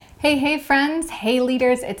Hey friends, hey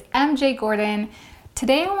leaders, it's MJ Gordon.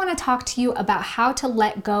 Today I want to talk to you about how to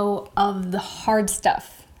let go of the hard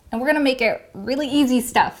stuff. And we're going to make it really easy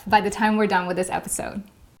stuff by the time we're done with this episode.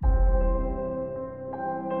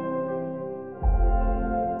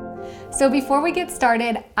 So before we get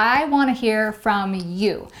started, I want to hear from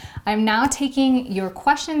you. I'm now taking your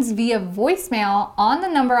questions via voicemail on the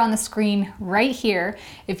number on the screen right here.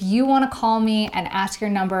 If you want to call me and ask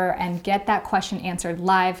your number and get that question answered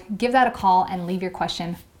live, give that a call and leave your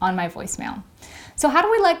question on my voicemail. So how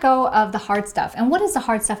do we let go of the hard stuff? And what is the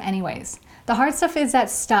hard stuff anyways? The hard stuff is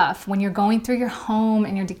that stuff when you're going through your home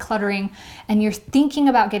and you're decluttering and you're thinking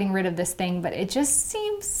about getting rid of this thing, but it just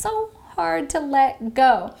seems so hard to let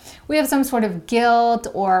go. We have some sort of guilt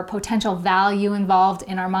or potential value involved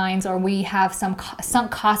in our minds, or we have some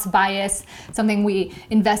sunk cost bias, something we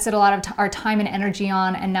invested a lot of our time and energy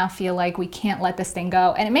on and now feel like we can't let this thing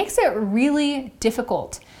go. And it makes it really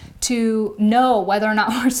difficult to know whether or not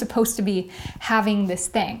we're supposed to be having this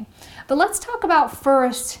thing. But let's talk about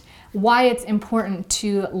first why it's important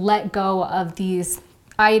to let go of these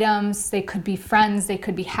items. They could be friends, they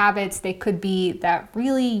could be habits, they could be that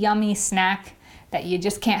really yummy snack that you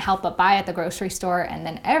just can't help but buy at the grocery store, and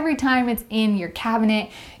then every time it's in your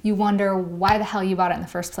cabinet you wonder why the hell you bought it in the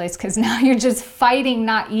first place, because now you're just fighting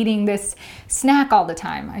not eating this snack all the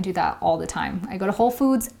time. I do that all the time. I go to Whole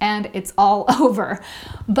Foods and it's all over.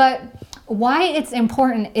 But why it's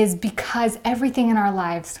important is because everything in our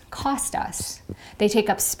lives cost us. They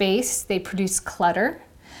take up space, they produce clutter.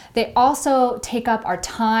 They also take up our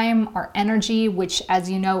time, our energy, which,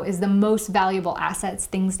 as you know, is the most valuable assets,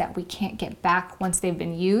 things that we can't get back once they've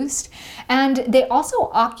been used. And they also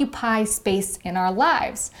occupy space in our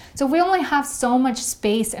lives. So if we only have so much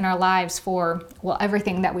space in our lives for, well,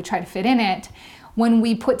 everything that we try to fit in it, when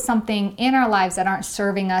we put something in our lives that aren't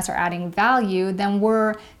serving us or adding value, then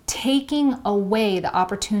we're taking away the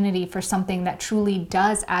opportunity for something that truly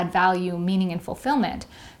does add value, meaning, and fulfillment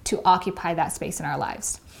to occupy that space in our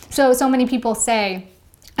lives. So many people say,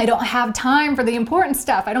 I don't have time for the important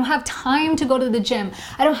stuff. I don't have time to go to the gym.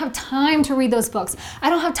 I don't have time to read those books. I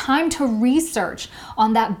don't have time to research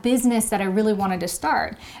on that business that I really wanted to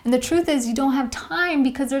start. And the truth is you don't have time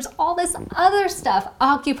because there's all this other stuff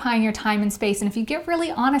occupying your time and space. And if you get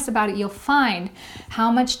really honest about it, you'll find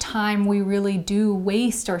how much time we really do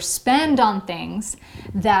waste or spend on things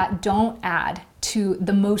that don't add to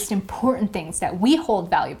the most important things that we hold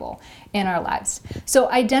valuable in our lives. So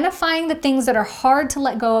identifying the things that are hard to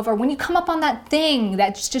let go of, or when you come up on that thing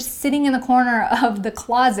that's just sitting in the corner of the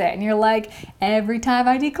closet and you're like, every time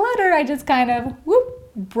I declutter, I just kind of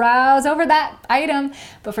browse over that item,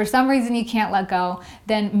 but for some reason you can't let go,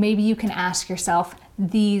 then maybe you can ask yourself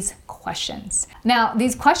these questions. Now,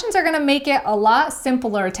 these questions are going to make it a lot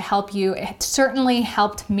simpler to help you. It certainly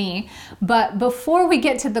helped me. But before we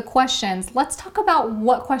get to the questions, let's talk about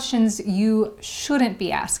what questions you shouldn't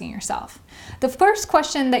be asking yourself. The first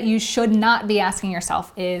question that you should not be asking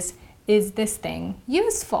yourself is this thing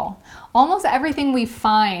useful? Almost everything we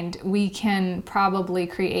find, we can probably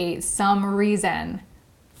create some reason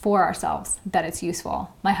for ourselves that it's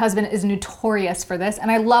useful. My husband is notorious for this, and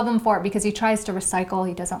I love him for it because he tries to recycle.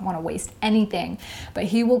 He doesn't want to waste anything, but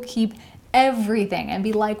he will keep everything and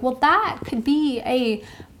be like, well, that could be a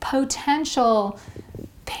potential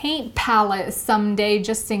paint palette someday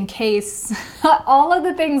just in case. All of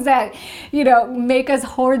the things that, make us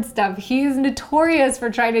hoard stuff. He's notorious for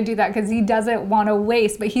trying to do that because he doesn't want to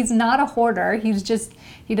waste, but he's not a hoarder. He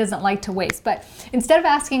doesn't like to waste. But instead of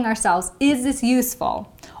asking ourselves, is this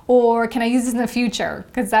useful? Or can I use this in the future?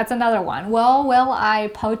 Because that's another one. Well, will I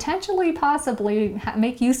possibly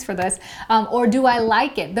make use for this? Or do I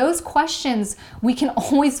like it? Those questions, we can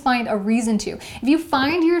always find a reason to. If you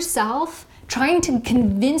find yourself trying to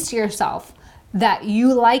convince yourself that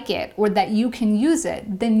you like it or that you can use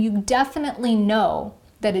it, then you definitely know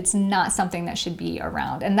that it's not something that should be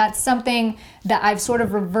around. And that's something that I've sort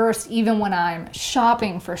of reversed even when I'm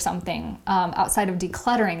shopping for something outside of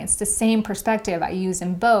decluttering. It's the same perspective I use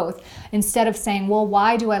in both. Instead of saying, well,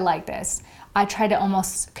 why do I like this? I try to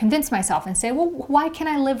almost convince myself and say, well, why can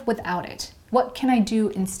I live without it? What can I do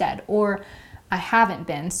instead? Or I haven't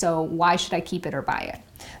been, so why should I keep it or buy it?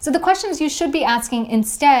 So the questions you should be asking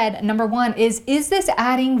instead, number one, is this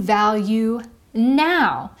adding value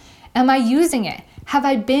now? Am I using it? Have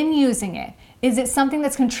I been using it? Is it something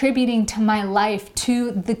that's contributing to my life,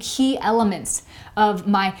 to the key elements of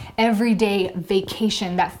my everyday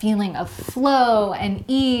vacation, that feeling of flow and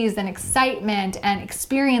ease and excitement and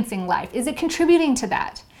experiencing life? Is it contributing to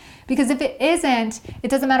that? Because if it isn't, it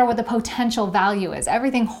doesn't matter what the potential value is.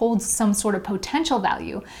 Everything holds some sort of potential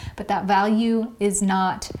value, but that value is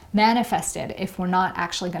not manifested if we're not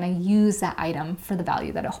actually going to use that item for the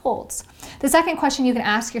value that it holds. The second question you can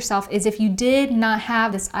ask yourself is, if you did not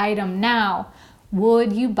have this item now,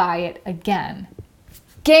 would you buy it again?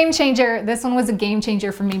 Game changer. This one was a game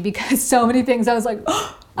changer for me because so many things I was like,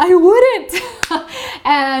 oh, I wouldn't.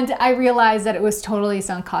 And I realized that it was totally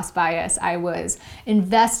sunk cost bias. I was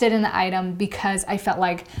invested in the item because I felt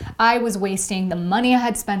like I was wasting the money I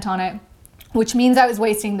had spent on it, which means I was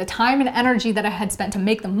wasting the time and energy that I had spent to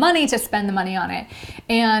make the money to spend the money on it.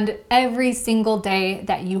 And every single day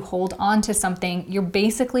that you hold on to something, you're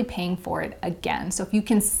basically paying for it again. So if you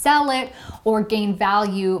can sell it or gain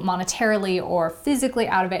value monetarily or physically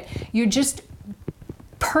out of it, you're just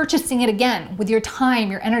purchasing it again with your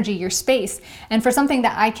time, your energy, your space. And for something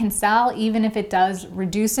that I can sell, even if it does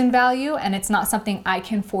reduce in value and it's not something I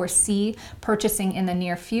can foresee purchasing in the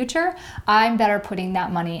near future, I'm better putting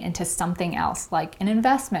that money into something else, like an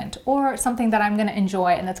investment or something that I'm going to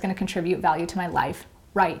enjoy and that's going to contribute value to my life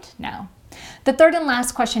right now. The third and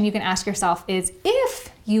last question you can ask yourself is,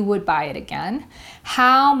 if you would buy it again,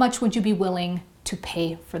 how much would you be willing to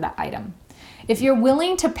pay for that item? If you're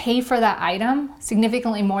willing to pay for that item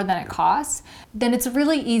significantly more than it costs, then it's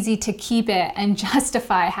really easy to keep it and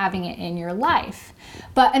justify having it in your life.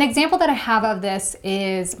 But an example that I have of this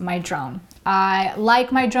is my drone. I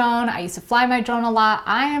like my drone. I used to fly my drone a lot.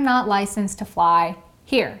 I am not licensed to fly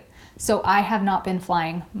here. So I have not been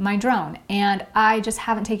flying my drone, and I just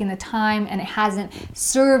haven't taken the time, and it hasn't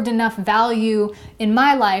served enough value in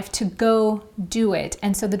my life to go do it.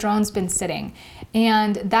 And so the drone's been sitting,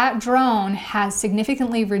 and that drone has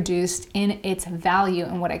significantly reduced in its value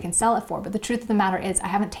and what I can sell it for. But the truth of the matter is, I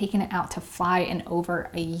haven't taken it out to fly in over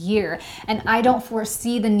a year, and I don't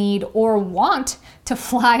foresee the need or want to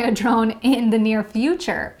fly a drone in the near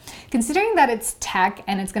future. Considering that it's tech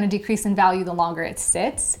and it's going to decrease in value the longer it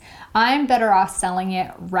sits, I'm better off selling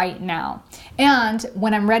it right now. And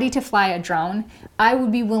when I'm ready to fly a drone, I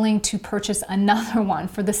would be willing to purchase another one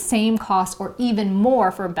for the same cost or even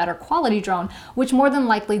more for a better quality drone, which more than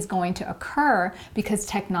likely is going to occur because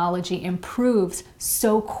technology improves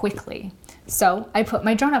so quickly. So I put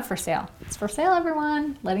my drone up for sale. It's for sale,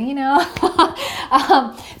 everyone, letting you know.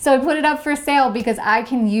 So I put it up for sale because I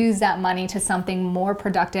can use that money to something more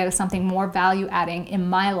productive, something more value adding in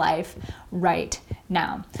my life right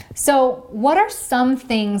now. So what are some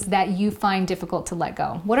things that you find difficult to let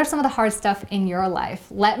go? What are some of the hard stuff in your life?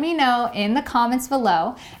 Let me know in the comments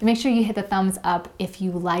below, and make sure you hit the thumbs up if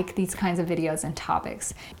you like these kinds of videos and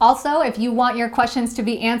topics. Also, if you want your questions to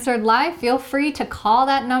be answered live, feel free to call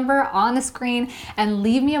that number on the screen and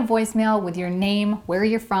leave me a voicemail with your name, where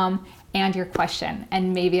you're from, and your question,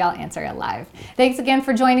 and maybe I'll answer it live. Thanks again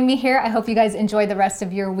for joining me here. I hope you guys enjoy the rest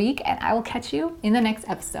of your week, and I will catch you in the next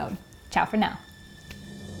episode. Ciao for now.